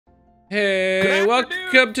Hey,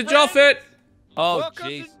 welcome to Jolfit. Oh, welcome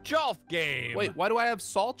jeez. to Jolf game. Wait, why do I have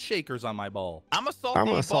salt shakers on my ball? I'm a salty I'm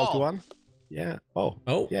a salty ball. one. Yeah. Oh.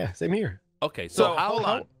 Oh. Yeah. Same here. Okay, So how? hold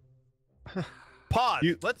on. Pause.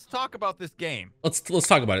 You- Let's talk about this game. Let's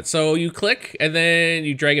talk about it. So you click and then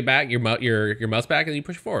you drag it back, your mouse back, and you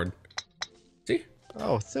push forward. See?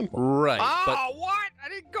 Oh, simple. Right. Oh, what? I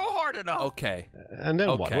didn't go hard enough. But okay. And then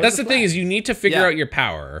what? Okay. Where's That's the thing flag? is you need to figure Yeah. out your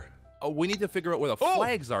power. Oh, we need to figure out where the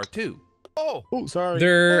flags are too. Oh, Oh, sorry.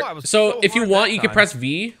 They're Oh, I was so so if you hard want, that you can time. press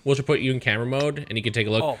V, which will put you in camera mode, and you can take a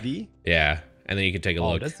look. Oh, V. Yeah, and then you can take a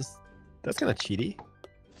Oh, look. that's kind of cheaty.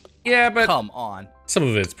 Yeah, but come on. some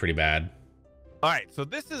of it's pretty bad. all right. So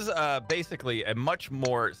this is basically a much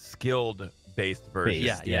more skilled-based version.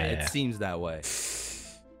 Based. Yeah, Yeah. it seems that way.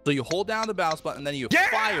 So you hold down the bounce button, and then you Yeah!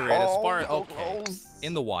 fire it as far as Oh, okay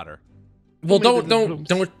in the water. Well, Too many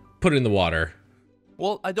don't put it in the water.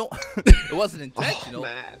 Well, I don't. It wasn't intentional. Oh,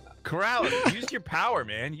 man. Corrales, use your power,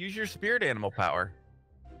 man. Use your spirit animal power.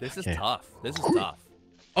 This is Okay. tough. This is tough.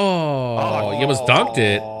 Oh, you almost dunked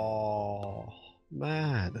it. Oh,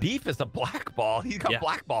 man. Beef is a black ball. He got Yeah.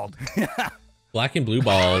 blackballed. Black and blue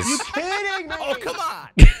balls. You kidding me? Oh, come on.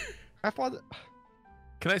 I thought.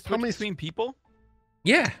 Can I switch many- between people?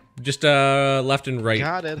 Yeah, just left and right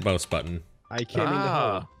Got it. mouse button. I came in the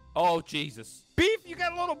hole. Oh, Jesus. Beef, you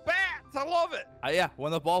got little bats. I love it. Yeah,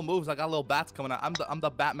 when the ball moves, I got little bats coming out. I'm the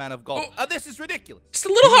Batman of golf. This is ridiculous. Just a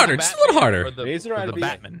little harder. Just a little harder. Or the, Razor or the IB.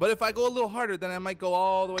 Batman. But if I go a little harder, then I might go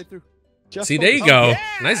all the way through. Just See, there you focus. go. yeah!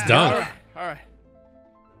 Nice All dunk. right. All right.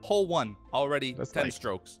 Hole one already. That's 10 like-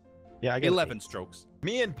 strokes. Yeah, I get 11 strokes.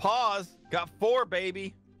 Me and Paws got 4,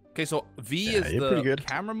 baby. Okay, so V Yeah, is you're pretty the good.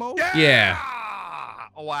 camera mode. Yeah.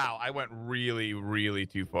 Oh, wow, I went really, really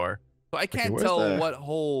too far. So I can't where's tell the- what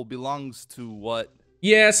hole belongs to what.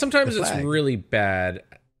 Yeah, sometimes The it's flag. really bad.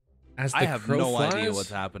 As the I have crow no flies, idea what's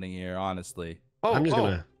happening here, honestly. Oh, I'm just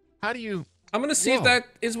gonna. How do you? I'm gonna see if Whoa. that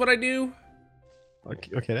is what I do.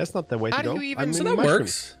 Okay, that's not the way How to do go. you even- I'm So in that mushroom.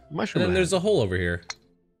 works. Mushroom. And then there's a land. hole over here.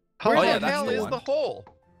 How Where Oh, yeah, the that's hell the is one. the hole?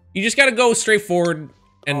 You just gotta go straight forward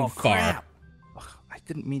and Oh, far. crap. Ugh, I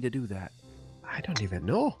didn't mean to do that. I don't even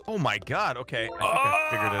know. Oh my God. Okay, I think I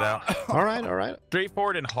figured it out. All right, all right.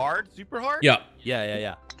 Straightforward and hard, super hard. Yep.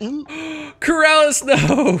 Yeah. Corrales,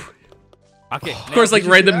 no. Okay. Of course, like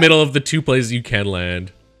you right in see the that? middle of the 2 places you can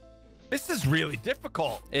land. This is really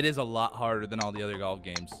difficult. It is a lot harder than all the other golf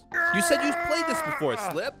games. You said you played this before,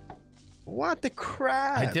 Slip. What the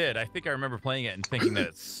crap? I did. I think I remember playing it and thinking that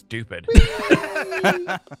it's stupid.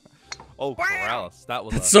 Oh, Corrales. That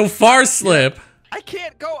was a... So far, Slip. I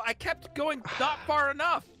can't go. I kept going not far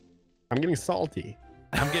enough. I'm getting salty.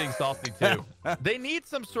 I'm getting salty too. They need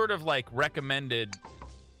some sort of like recommended.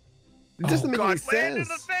 It doesn't Oh, make God, any land in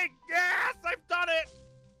sense. the thing. Yes, I've done it.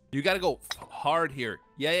 You got to go hard here.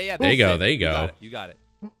 Yeah. There you go, that's it. there you go. You got it.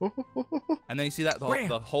 And then you see that Wham.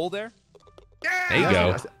 the hole there? Yeah. There you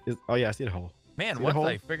go. Oh yeah, I see the hole. Man, See the once hole?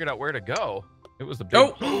 I figured out where to go, it was a big.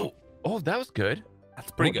 Oh. Oh, that was good.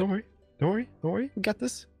 That's pretty Don't good. worry. Don't worry. Don't worry. We got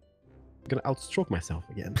this. I'm gonna outstroke myself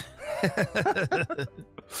again.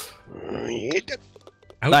 Nice.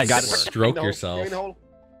 Outstroke No, yourself. you're in the hole.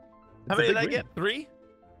 How It's a many did big I ring. get? 3?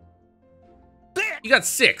 You got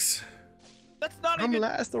 6. That's not I'm even.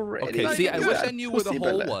 last already. Okay, Not see, even I wish good. I knew where the Pussy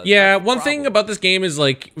hole belly. was. Yeah, That's the one thing problem. about this game is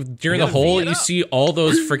like during You the gotta hole, V it you up. see all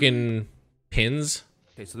those freaking pins.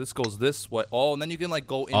 Okay, so this goes this way. Oh, and then you can like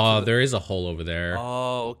go into Oh, the... there is a hole over there.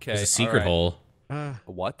 Oh, okay. There's a secret hole.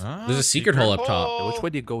 What? There's a secret hole up top. Now, which way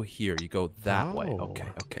do you go here? You go that way. Oh.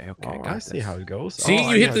 Okay. Oh, got I see this. how it goes. See, Oh,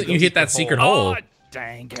 I you hit how the it you goes. hit that secret hole. Oh,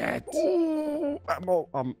 dang it. Oh,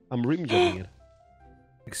 I'm rim jogging it.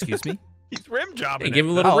 Excuse me? He's rim jobbing. Hey, give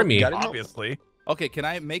him a it. little Oh, rimmy. got it. Obviously. Okay, can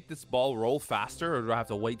I make this ball roll faster, or do I have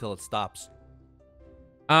to wait till it stops?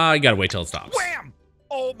 You gotta wait till it stops. Wham!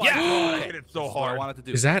 Oh my Yeah. God! I Okay. hit it so That's what I hard. wanted to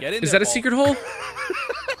do. Is that Get in is there, that a ball. secret hole?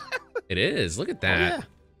 It is. Look at Oh, that.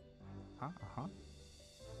 yeah. Uh-huh.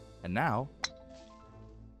 And now,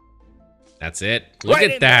 That's it. Look Right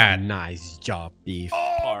at in that. Nice job, beef.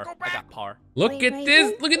 Oh, par. go I back. got par. Look at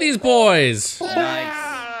this. Look at these boys. Are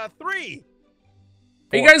Yeah, 3.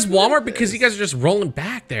 you guys Walmart because you guys are just rolling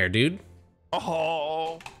back there, dude? Oh.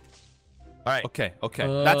 All right. Okay.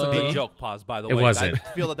 That's a Uh, big joke. Pause. By the it way, wasn't.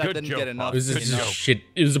 I feel that Good didn't joke, get enough. It was Good just joke. shit.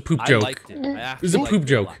 It was a poop I joke. liked it. It was a poop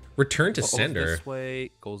joke. Return to Goes sender. this way.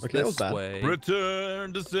 Goes Okay, that was this bad. way.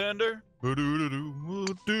 Return to sender. That's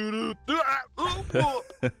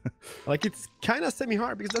Like it's kind of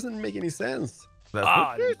semi-hard because it doesn't make any sense.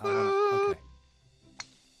 Ah, what she okay.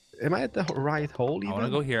 Am I at the right hole I even? want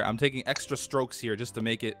to go here. I'm taking extra strokes here just to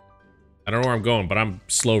make it I don't know where I'm going, but I'm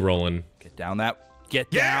slow rolling. get down that. Get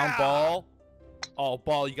Yeah! down, ball. Oh,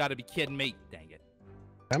 ball, you got to be kidding me. Dang it.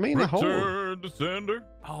 I mean, a hole. Return to sender.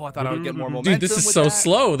 Oh, I thought I would get more momentum. Dude, this is with so that.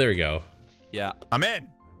 slow. There we go. Yeah. I'm in.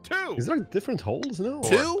 2. Is there different holes? No.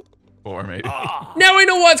 2? 4 maybe. Ah. Now I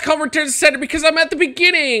know why it's called return to center because I'm at the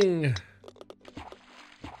beginning.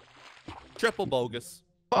 Triple bogus.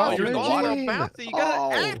 Oh, you're you're in the water water. bouncy. You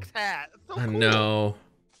got an Oh. axe hat. That's so I cool. know.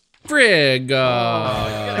 Frig. Oh, you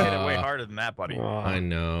gotta hit it way harder than that, buddy. I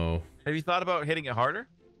know. Have you thought about hitting it harder?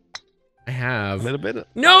 I A have. little bit.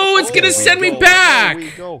 No, it's gonna Oh, send me There back.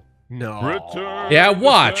 we go. No. Return Yeah, to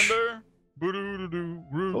watch. sender. Boo-doo-doo-doo.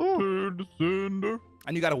 Return to sender.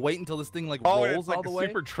 And you got to wait until this thing like Oh, rolls it's like all the a way.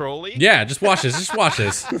 super trolley. Yeah, just watch this. Just watch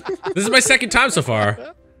this. This is my second time so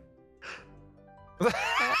far. What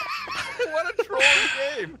a trolley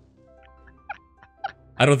game.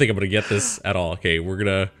 I don't think I'm gonna get this at all. Okay, we're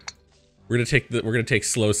gonna take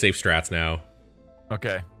slow, safe strats now.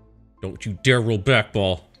 Okay. Don't you dare roll back,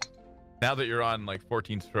 ball. Now that you're on like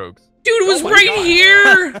 14 strokes. Dude, it was Oh my right God.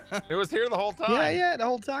 here. It was here the whole time. Yeah, the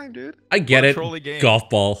whole time, dude. I get What a it. trolley game. Golf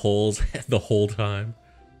ball holes the whole time.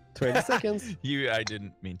 20 seconds. I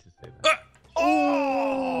didn't mean to say that.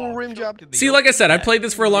 Oh, rim job. See, like I said, I played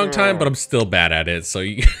this for a long time, but I'm still bad at it. So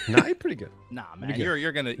you, Nah, you're pretty good. Nah, man, Pretty good.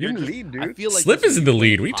 you're gonna. You're in the just- lead, dude. I feel like Slip this is in the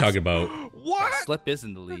lead. impossible. What are you talking about? What? Slip is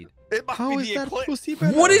in the lead. It must How be is the that eclipse. pussy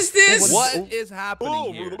better? What is this? What is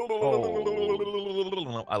happening here?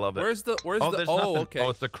 I love it. Where's the? Oh, there's Oh, nothing. okay. Oh,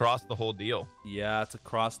 it's across the whole deal. Yeah, it's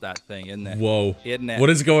across that thing, isn't it? Whoa. Isn't it? What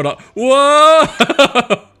is going on?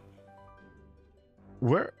 Whoa!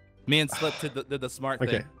 Where? Me and Slip did the smart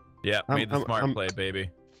Okay. thing. Yeah, I'm- made the I'm- smart I'm- play, baby.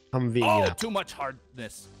 I'm Ving Oh, it up. too much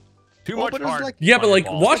hardness. Too Oh, much but it's hard. like- Yeah, but like,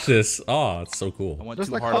 ball. watch this. Oh, it's so I cool. went Just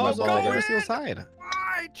too like hard on holes my on ball. the go vertical in. side.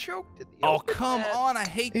 I choked in the Oh, open come net. on. I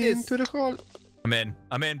hate this. Into the hole. I'm in.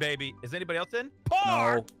 I'm in, baby. Is anybody else in?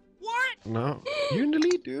 No. What? No. You're in the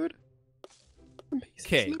lead, dude. Amazing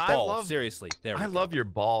Okay, slip. I ball. love- Seriously. There we I go. love your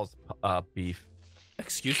balls, beef.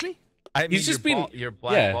 Excuse me? I mean, He's just your being- ball, your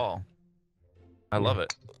black yeah. ball. I love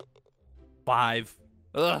it. 5.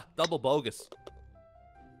 Ugh, double bogus.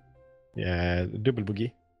 Yeah, double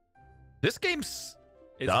boogie. This game's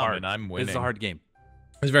It's dumb, hard. and I'm winning. This is a hard game.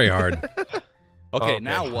 It's very hard. Okay, Okay.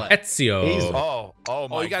 now what? Ezio. Oh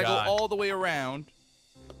my Oh, you gotta God. go all the way around.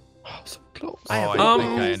 Oh, so close. Oh, I Um,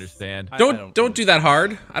 think I understand. I Don't do that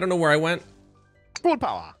hard. I don't know where I went. Full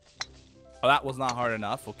power. Oh, that was not hard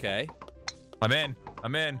enough. Okay. I'm in.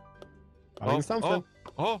 I'm in. I mean, something.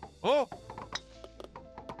 Oh. Oh,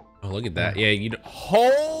 look at that. Yeah, you don't,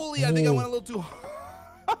 Holy, I think I Ooh. went a little too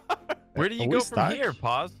hard. Where do you Are go we from stuck? here?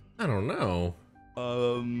 Pause. I don't know.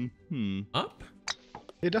 Up?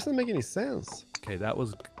 It doesn't make any sense. Okay, that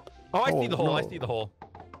was. Oh, I Oh, see the hole. I no. see the hole.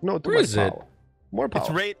 No, too Where much is it? power. More power.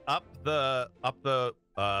 It's right up the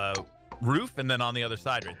roof, and then on the other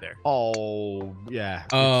side, right there. Oh, yeah.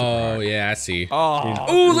 it's Oh, super hard. yeah, I see. Oh.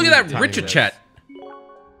 Oh, look at that. Tiny Richard bits. Chet.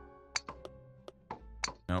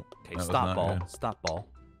 Nope. Okay, that was stop not ball. good. Stop ball.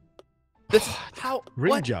 This is how. Rim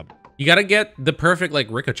What? job. You gotta get the perfect, like,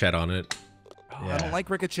 ricochet on it. Oh, I Yeah. don't like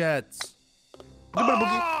ricochets. Double boogie.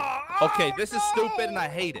 Ah, Okay, this is stupid and I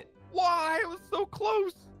hate it. Why? It was so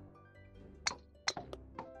close.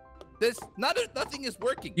 Nothing is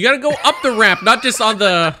working. You gotta go up the ramp, not just on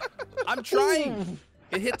the... I'm trying.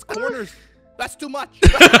 It hits corners. That's too much.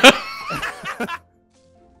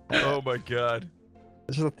 Oh my God.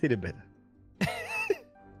 Just a little bit.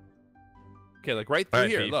 Okay, like right through Alright,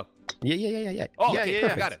 here. Beef. Look. Yeah. Oh, Yeah, okay, yeah,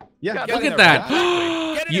 perfect. Got it. Yeah. Got Get Look in at there, that.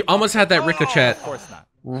 bro. Get in You there. almost had that Oh, ricochet. Of course not.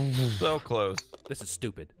 So close. This is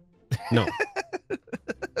stupid. No.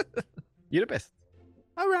 You're the best.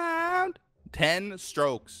 Around 10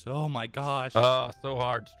 strokes. Oh my gosh. Oh, so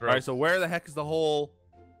hard. All right, so where the heck is the hole?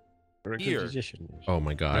 Here. Recognition. Oh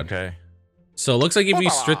my God. Okay. So it looks like if you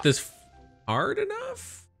strip this hard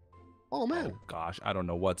enough... Oh man, Oh gosh, I don't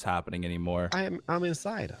know what's happening anymore. I'm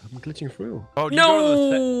inside. I'm glitching through. Oh, do you go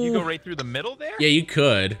to the No! you go right through the middle there? Yeah, you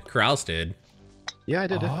could. Kraus did. Yeah, I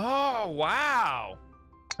did it. Oh, wow.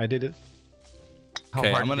 I did it. How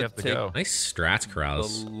Okay, hard I'm do you gonna have to take- go? Nice strats, The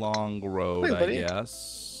Kraus. long road, Wait, I buddy.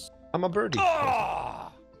 guess. I'm a birdie.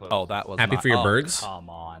 Oh, Oh, that was Happy not- for your oh, birds? Come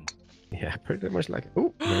on. Yeah, pretty much like.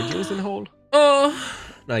 Oh, Virgin's in hole. Oh,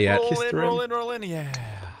 not yet. roll Kissed in, her roll in. in, roll in. Yeah.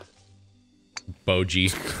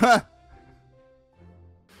 Boji.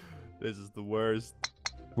 This is the worst.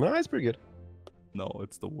 No, it's pretty good. No,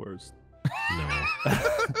 it's the worst. No.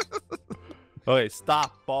 Okay,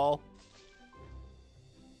 stop, ball.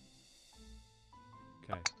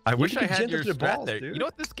 Okay. I You wish can I be had gentle your to the strat balls, there. dude. You know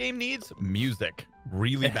what this game needs? Music.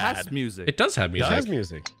 Really It bad. has music. It does have It has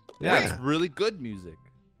music. music. yeah, Yeah. it's really good music.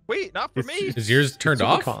 Wait, not for It's- me. Is yours turned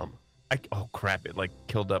Super off? calm. Oh crap! It like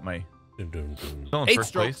killed up my. Still in 8 first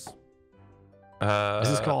strokes. place. This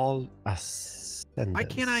is called Ascendance. Why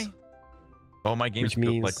can't I? Oh, my game's Which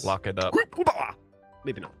means like lock it up.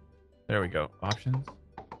 Maybe not. There we go. Options.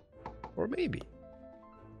 Or maybe.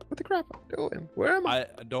 What the crap am I doing? Where am I?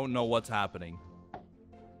 I don't know what's happening.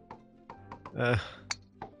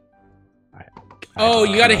 Oh,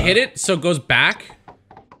 you gotta hit it so it goes back.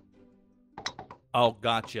 Oh,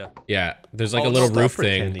 gotcha. Yeah, there's like Oh, a little Stop roof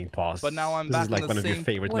pretending, thing. Pause. But now I'm this back is like in the one of your same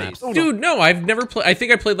favorite place. maps. Oh, no. Dude, no, I've never played. I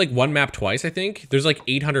think I played like one map twice. I think there's like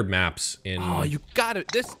 800 maps in. Oh, you got it.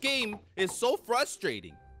 This game is so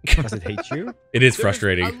frustrating. Does it hate you? It is There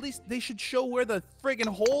frustrating. At least they should show where the friggin'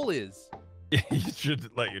 hole is. Yeah, you should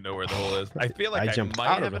let you know where the hole is. I feel like I I jumped might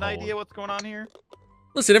out of have the an hole. idea what's going on here.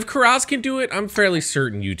 Listen, if Karaz can do it, I'm fairly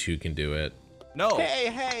certain you two can do it. No.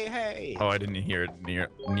 Hey. Oh, I didn't hear it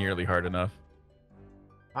nearly hard enough.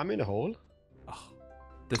 I'm in a hole. Oh,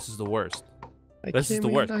 this is the worst. I This is came the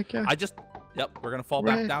in worst. like a I just. Yep, we're gonna fall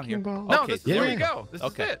back down here. wrecking ball. No, Okay, this is where yeah. you go. This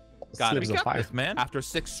Okay. is it. Got Slips it. We on got fire. this, man. After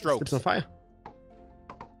 6 strokes. Slips on fire.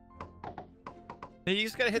 Hey, you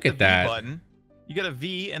just gotta hit Look the at V that. button. You got a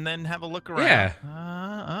V and then have a look around.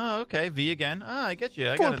 Yeah. Okay. V again. I get you.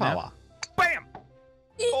 I Full got it now. power. Bam.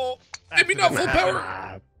 Oh, Maybe not full accidents power.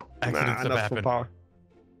 happen. Accidents have not full happened. power.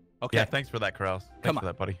 Okay. Yeah, thanks for that, Kraus. Thanks Come for on.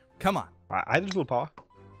 that, buddy. Come on. I did full power.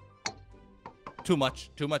 Too much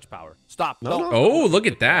power. Stop. No, Don't. no. Oh, look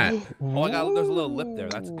at that. Oh, there's a little lip there.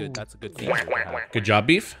 That's good. That's a good feature. to have. Good job,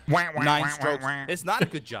 Beef. 9 strokes. It's not a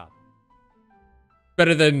good job.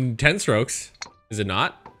 Better than 10 strokes. Is it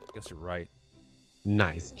not? I guess you're right.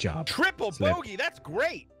 Nice job. Triple Slip. bogey. That's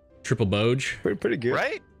great, Triple Boge. Pretty good.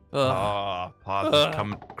 right? Ugh. Oh, pause is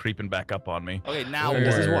come creeping back up on me. Okay, now Where-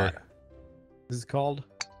 This is Where- what? This is called.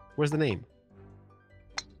 Where's the name?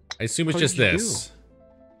 I assume it's What just did you this.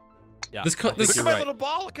 Yeah, This co- I think this- Look you're at my right. little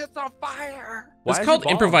ball. It gets on fire. Why It's is called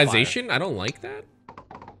your ball on fire? improvisation. I don't like that.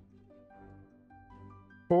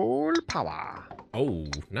 Full power. Oh,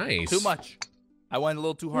 nice. Too much. I went a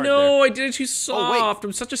little too hard there. No, I did it too Oh, wait. soft.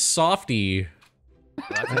 I'm such a softie.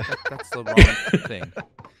 That's the wrong thing.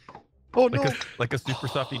 Oh no. Like a super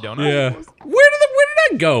softy donut. Yeah. Where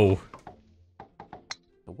did I go?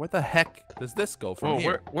 Where the heck does this go from Oh,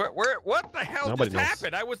 here? what the hell Nobody just knows.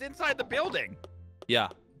 happened? I was inside the building. Yeah.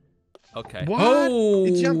 Okay. What? Oh.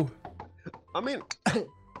 It jumped. I mean,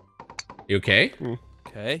 You okay?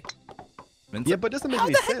 Okay. yeah, but it doesn't make How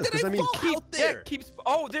any the heck sense did because I I mean, fall out Yeah, there? it keeps.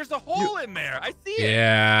 Oh, there's a hole in there. I see it.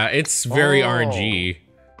 Yeah, it's very Oh. RNG.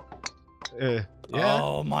 yeah.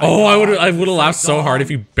 Oh my. Oh, I God. would have laughed It's so hard dumb.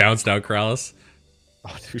 if you bounced out, Krallis.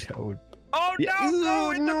 Oh, dude, that would. Oh Yeah. no!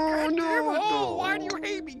 Go in the No, goddamn no, hole. no. Why do you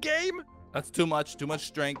hate me, game? That's too much. Too much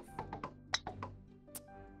strength.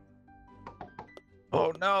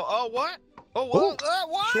 Oh no! Oh what? Oh Oh, what?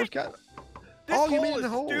 What? Shortcut. This Oh, you hole made it is a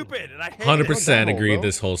hole. stupid, and I hate 100% hole, agree bro.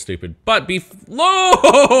 this whole stupid. But Beef. Low!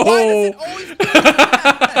 Why does it always do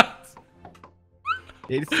that?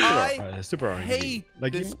 Yeah, it's I super RNG. hate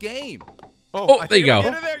Like this you, game. Oh, I there you think I go.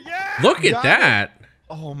 get in there. Yeah! Look at Got that.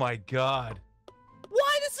 Oh my god!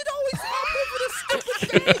 Why does it always happen for this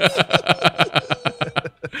stupid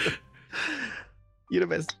thing? you're the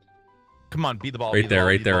best. Come on, beat the ball. Right beat the there, ball,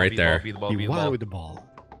 right beat the there, ball, right beat the ball, there. Beat the ball. You Beat the won ball. with the ball.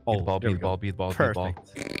 Beat the ball. there Beat we the ball. go. Beat the ball. Beat the ball.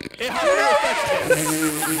 Perfect. It has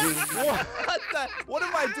what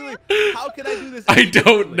am I doing? How can I do this? I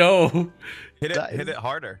don't know. Hit it. That Hit is- it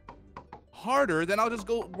harder. Harder, then I'll just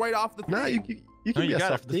go right off the thing. Nah, you No, can be you a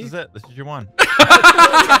got it. softie. This is it. This is your one. This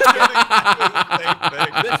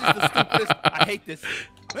is the stupidest. I hate this.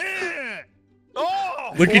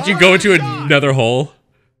 Oh! Look at you go into another hole.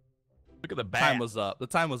 Look at the Time bat. was up. The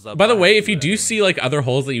time was up. By the I way, had if to you do do that see like other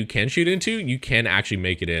holes that you can shoot into, you can actually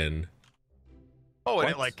make it in. Oh, and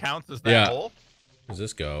it What? like counts as that Yeah. hole. Where does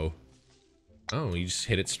this go? Oh, you just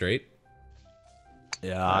hit it straight.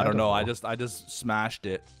 anyway. Yeah, I don't know. I just smashed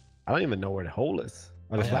it. I don't even know where the hole is.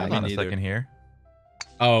 On the Yeah, flag. Hold on a neither. second here.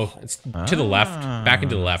 Oh, it's to the left. Back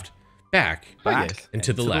into the left. Back Back and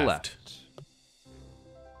to the and left.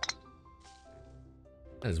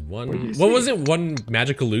 That is What one. do you What was see? it? One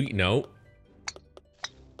magical loot? No.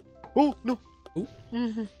 Oh no.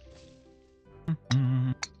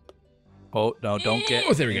 Oh no! Don't get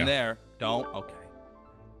Oh, there we in go. there. Don't. Okay.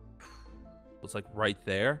 It's like right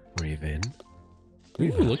there. Raven.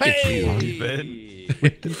 Ooh, look at you. Hey!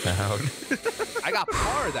 I got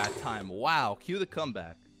par that time. Wow. Cue the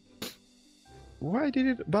comeback. Why did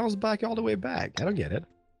it bounce back all the way back? I don't get it.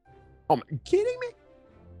 Oh, my, kidding me?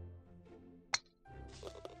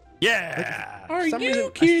 Yeah. Are some you reason, I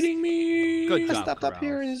kidding me? Good I job, stepped up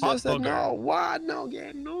here and it Hot just said booger. no. What? No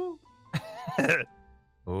game. No.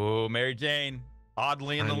 Oh, Mary Jane,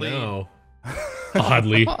 oddly in I the lead. know.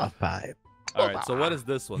 Oddly. Half pipe. All right, so what is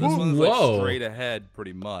this one? This one's Whoa. like straight ahead,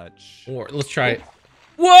 pretty much. Or let's try it.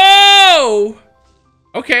 Whoa!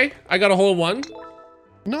 Okay, I got a hole in one.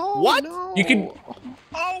 No. What? No. You can.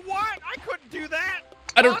 Oh, what? I couldn't do that.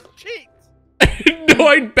 I don't. Boss cheats. No,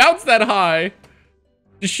 I bounced that high.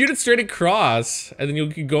 Just shoot it straight across, and then you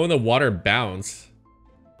can go in the water and bounce.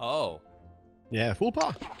 Oh. Yeah, full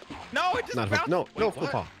paw. No, it just Not bounced. full, no, Wait, no full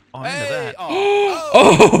what? paw. Oh, I'm into Hey. that.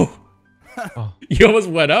 Oh. Oh! You almost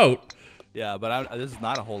went out. Yeah, but this is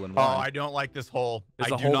not a hole in Oh, one. I don't like this hole.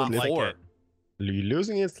 It's I a do hole not in like 4. it. You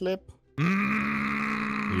losing it, Slip. You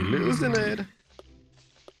losing it.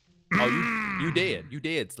 Oh, you did. You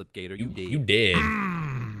did, Slipgator. You did. You did.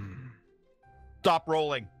 Stop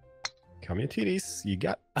rolling. Come here, titties. You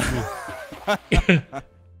got.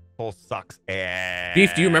 Hole sucks.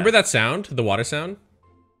 Beef, do you remember that sound? The water sound?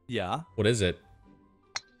 Yeah. What is it?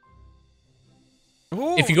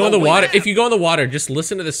 Ooh, If you go in the water, just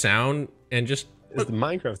listen to the sound and just. It's the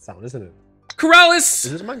Minecraft sound, isn't it? Corrales!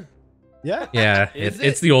 Is it a Minecraft? Yeah. Yeah, Is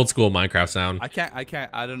it's it? the old school Minecraft sound. I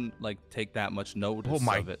didn't like take that much notice Oh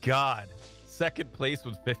my of it. god. Second place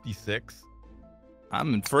was 56.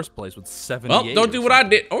 I'm in first place with 78. Well, don't or do what I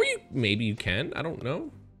something. did. Or maybe you can. I don't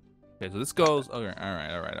know. Okay, so this goes. Okay, all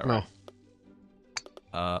right. No.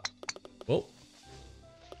 Well,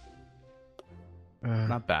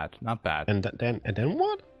 Not bad. And then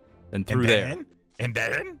what? And through there. And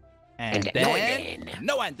then? And then.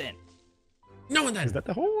 No, and then. no one Is then. that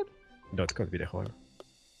the hole? No, it's got to be the hole.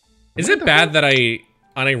 Is it bad that I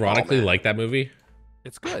unironically man. like that movie?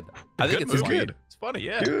 It's good. I think Good it's movie. good. It's funny,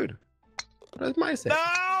 yeah. Dude. What does mine say? No,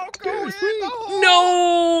 go Dude, in sweet. the hole.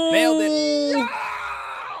 No! Nailed it.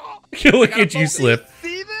 No! Look gotta at you, focus. Slip.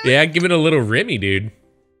 See this? Yeah, give it a little Remy, dude.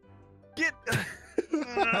 Get.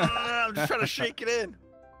 I'm just trying to shake it in.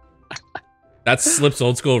 That's Slip's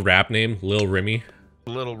old school rap name, Lil Remy.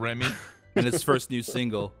 Little Remy. And his first new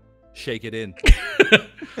single, "Shake It In."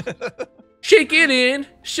 Shake it in,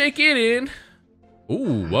 shake it in.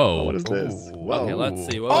 Ooh, whoa. What is this? Ooh. Whoa. Okay, let's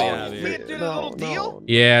see what we Oh, have you here. see it do the little deal?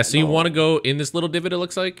 Yeah, so you No. want to go in this little divot, it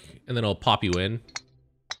looks like, and then it'll pop you in.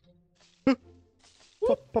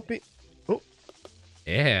 Puppy. Oh,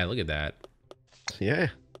 Yeah, look at that. yeah.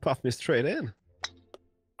 Puff me straight in.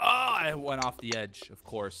 Oh, I went off the edge, of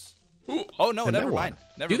course. Oh no, And never then mind.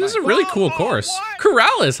 Never Dude, mind. this is a really cool Whoa, course. what?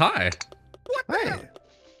 Corrales, hi. Hey.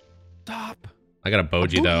 Stop. I got a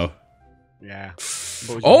bogie, though. Yeah.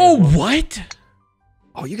 Oh, what?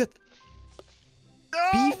 Oh, you got. No,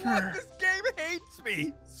 Beaver. what? This game hates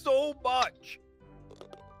me so much.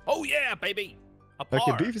 Oh yeah, baby. A Okay,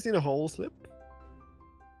 par. Beef is in a hole, Slip.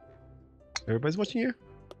 Everybody's watching you.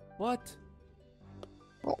 What?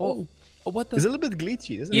 Oh. Oh, what the? It's a little bit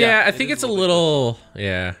glitchy, isn't it? Yeah, I it think is it's a a little little,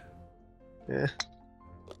 yeah. Yeah.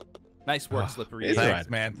 Nice work, Slippery. It's Thanks, alright.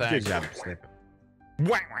 man. Good Thanks. job, Slip.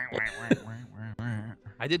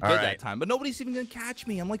 I did All good right. that time, but nobody's even gonna catch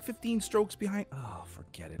me. I'm like 15 strokes behind. Oh,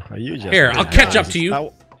 forget it. Are you just Here, I'll catch up to you.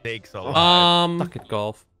 Oh, Takes a lot. Suck it,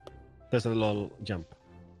 golf. there's a little jump.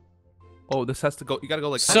 Oh, this has to go. You gotta go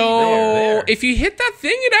like. So, there. if you hit that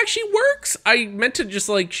thing, it actually works. I meant to just,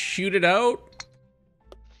 like, shoot it out.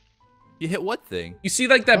 You hit what thing? You see,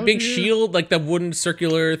 like, that Oh, big yeah. shield, like, that wooden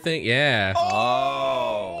circular thing? Yeah.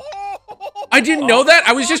 Oh. I didn't know that.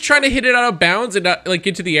 I was just trying to hit it out of bounds and, like,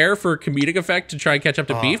 into the air for comedic effect to try and catch up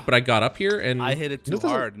to Beef, but I got up here and... I hit it too This isn't-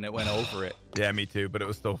 hard and it went over it. Yeah, me too, but it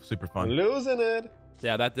was still super fun. Losing it.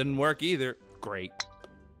 Yeah, that didn't work either. Great.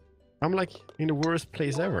 I'm like in the worst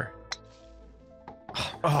place ever.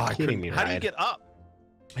 Oh, I Kidding couldn't. me, How do you right? get up?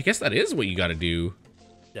 I guess that is what you gotta do.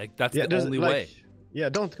 Like, that's Yeah, the there's only like, way. yeah,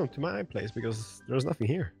 don't come to my place because there's nothing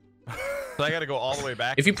here. So I got to go all the way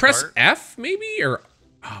back. If you to press start? F, maybe? Or...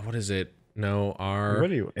 Oh, what is it? No, R... What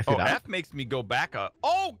do you? If Oh, it up? F makes me go back up.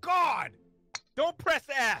 Oh God! Don't press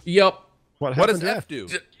F. Yup. What What does happened to F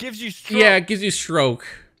do? Gives you stroke. Yeah, it gives you stroke.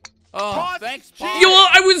 Oh, Pause. thanks, Cheat. Paul. Yo, well,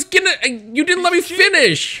 I was gonna... You didn't let me Cheating.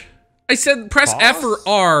 finish! I said press F or Pause?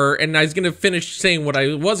 R, and I was gonna finish saying what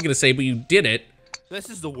I was gonna say, but you did it. This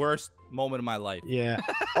is the worst moment of my life. Yeah.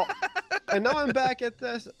 Oh, and now I'm back at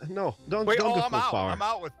this. No, don't Wait, don't oh, go I'm full out. power. I'm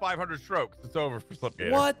out with 500 strokes. It's over for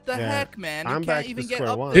Slipgator. What the Yeah. heck, man? You I'm can't back to even get square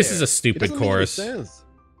up one. there. This is a It stupid doesn't make any course. sense.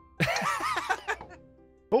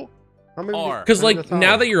 Oh, I'm in R. Because, I'm in like, the now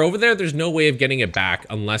tower. that you're over there, there's no way of getting it back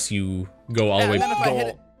unless you go all Yeah, the way... and then if I hit Go.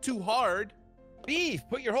 it too hard, Beef,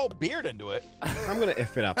 put your whole beard into it. I'm gonna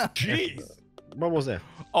F it up. Jeez. What was F?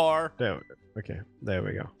 R. There. Okay, there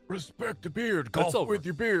we go. Respect the beard. That's Golf over. with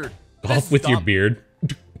your beard. Golf with your dumb. beard.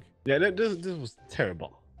 Yeah, this was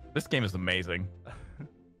terrible. This game is amazing.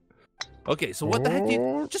 Okay, so what the heck do you...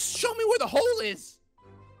 Oh. Just show me where the hole is.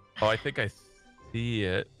 Oh, I think I see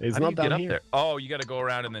it. It's How do not you get down up here. there? Oh, you got to go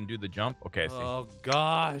around and then do the jump. Okay, I see. Oh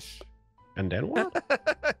gosh. And then what?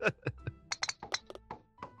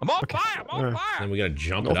 I'm on fire! I'm on fire! Then we gotta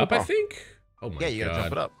jump No it up, I football. think. Oh my Yeah, you gotta god.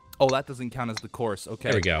 jump it up. Oh, that doesn't count as the course. Okay.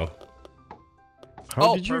 There we go.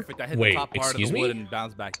 How Oh, did you? perfect. I hit Wait, the top part of excuse the me? wood and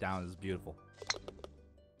bounced back down. This is beautiful.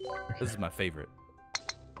 This is my favorite.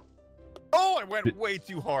 Oh, I went way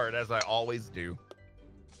too hard, as I always do.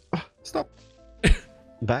 Stop.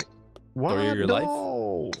 Back. What? Story of your life?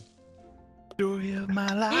 No. Story of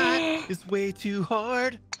my life is way too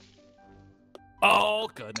hard. Oh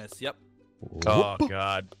goodness. Yep. Oh,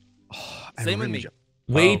 God. I Same with really me. ju-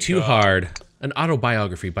 Way Oh, too God. hard. An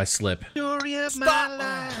autobiography by Slip. Story of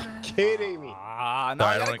Stop. Kidding me. Ah, now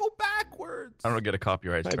Sorry, I I gotta don't go backwards. I don't get a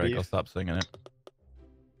copyright Might strike. be. I'll stop singing it.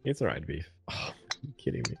 It's alright, beef. Oh, you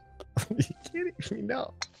kidding me? you kidding me?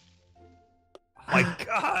 No. My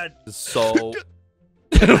God. So.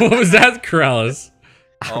 What was that, Corrales?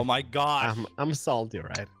 Oh my gosh. I'm salty,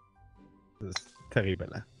 right? This is terrible.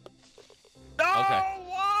 No! Okay.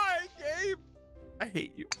 Why, Gabe? I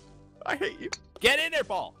hate you. I hate you. Get in there,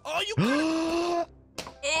 ball. Oh, you.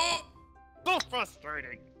 So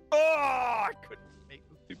frustrating. Oh, I couldn't make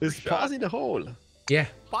the super It's shot. pausing the hole. Yeah.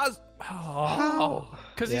 Pause. Oh.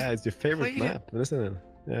 Because Yeah, it's your favorite played it. map, isn't it?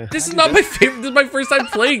 Yeah. This is not my favorite. This is my first time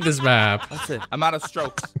playing this map. That's it. I'm out of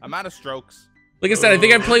strokes. I'm out of strokes. Like I said, I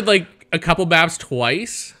think I played like a couple maps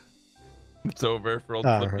twice. it's over for old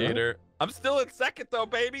Uh-huh. Flipgator. I'm still in second, though,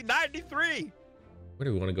 baby. 93. Where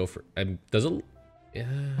do we want to go for? Does it? Yeah.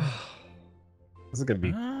 This is gonna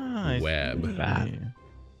be. Web. Bad.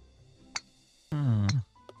 Hmm.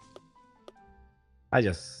 I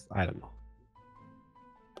don't know.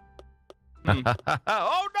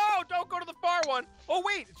 Oh, no. Don't go to the far one. Oh,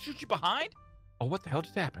 wait. It shoots you behind? Oh, what the hell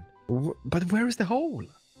just happened? But where is the hole?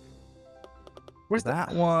 Where's That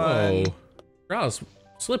Oh, one. Ross,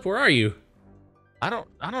 Slip, where are you? I don't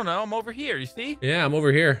know. I'm over here. You see? Yeah, I'm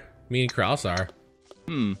over here. Me and Kraus are.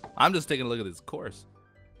 I'm just taking a look at this course.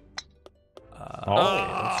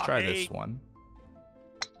 Let's try this one.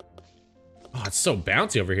 Oh, it's so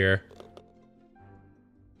bouncy over here.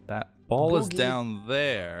 That ball is Boogie. down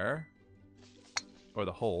there. Or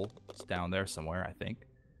the hole is down there somewhere, I think.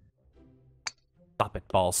 Stop it,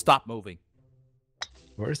 ball. Stop moving.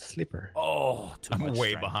 Where's the slipper? Oh, too I'm much way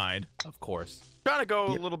strength. behind. Of course. Trying to go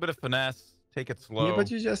Yeah. a little bit of finesse. Take it slow. Yeah,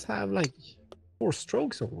 but you just have like 4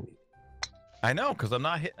 strokes only. I know, because I'm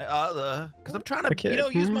not hitting. Because I'm trying to, Okay,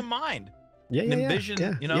 use my mind. Yeah, And yeah, envision,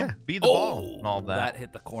 yeah. be the ball and all that. That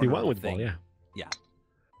hit the Be corner one of the with ball, thing. yeah. Yeah. Yeah,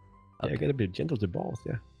 Okay. you gotta be gentle to balls,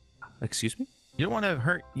 yeah. Excuse me? You don't want to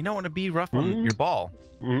hurt. You don't want to be rough on Mm. your ball.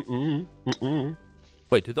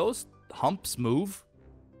 Wait, do those humps move?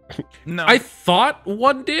 No. I thought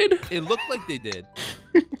one did. It looked like they did.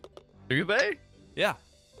 Do they? Yeah.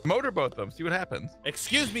 Motorboat them. See what happens.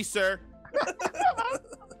 Excuse me, sir.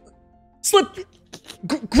 Slip.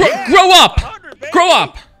 Grow up. 100, baby. Grow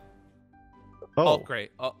up. Oh, Oh,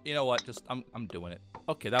 great. Oh, you know what? Just I'm doing it.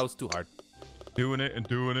 Okay, that was too hard. Doing it and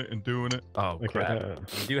doing it and doing it. Oh, okay. crap.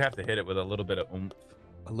 You do have to hit it with a little bit of oomph.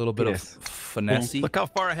 A little bit Yes. of finesse. Look how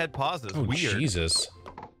far ahead pauses. Oh, Weird. Jesus.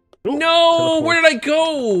 Oh, No, teleport. where did I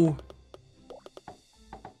go?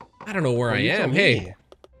 I don't know where Oh, I you am. told Hey. me.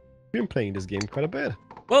 You've been playing this game quite a bit.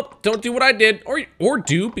 Well, don't do what I did, or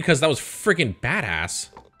do, because that was freaking badass.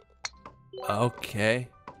 Okay.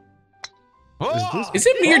 Oh, Is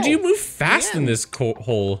it me, or do you Oh, move fast in this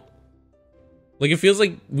hole? Like, it feels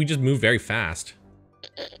like we just move very fast.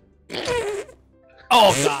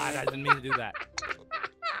 Oh God, I didn't mean to do that.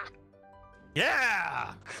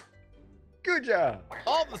 yeah. Good job.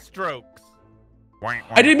 All the strokes.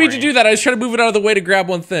 I didn't mean to do that. I was trying to move it out of the way to grab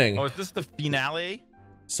one thing. Oh, is this the finale?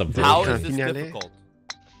 Subvert. How Duncan. is this Finale. difficult?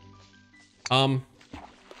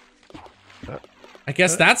 I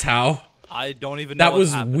guess that's how. I don't even know That what's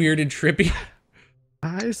was happening. weird and trippy.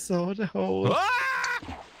 I saw the hole.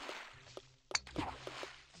 Ah!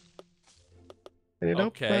 And it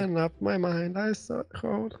Okay. opened up my mind. I saw the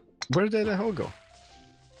hole. Where did the hole go?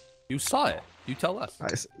 You saw it. You tell us.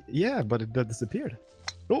 Yeah, but it disappeared.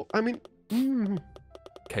 Oh, I mean,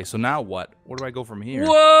 Okay, so now what? Where do I go from here?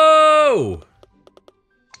 Whoa!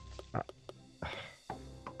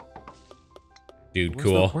 Dude,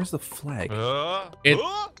 cool. Where's the flag? It-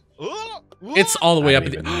 It's all the way up. I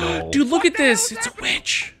don't even know. Dude, look at this. It's a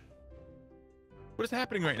witch. What is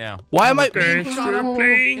happening right now? Why am I Thanks being for shot up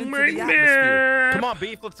playing into my the atmosphere? Come on,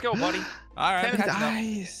 Beef. Let's go, buddy. All right, I'm Ten catching up.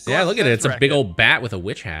 Nice. Yeah, look at it. It's a Says big record. old bat with a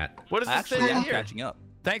witch hat. What does this Actually, say I'm here? catching up.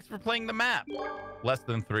 Thanks for playing the map. Less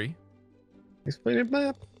than 3. Explain the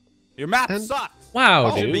map. Your map And- sucks. Wow,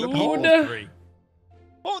 Oh, big dude. equals 3.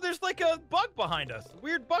 Oh, there's like a bug behind us.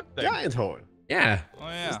 Weird bug thing. Giant hole. Yeah. Oh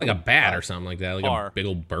yeah. It's like a bat or something like that. Like Bar. a big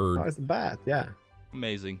old Oh, bird. it's a bat. Yeah.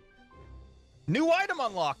 Amazing. New item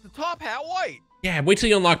unlocked. The top hat white. Yeah, wait till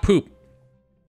you unlock poop.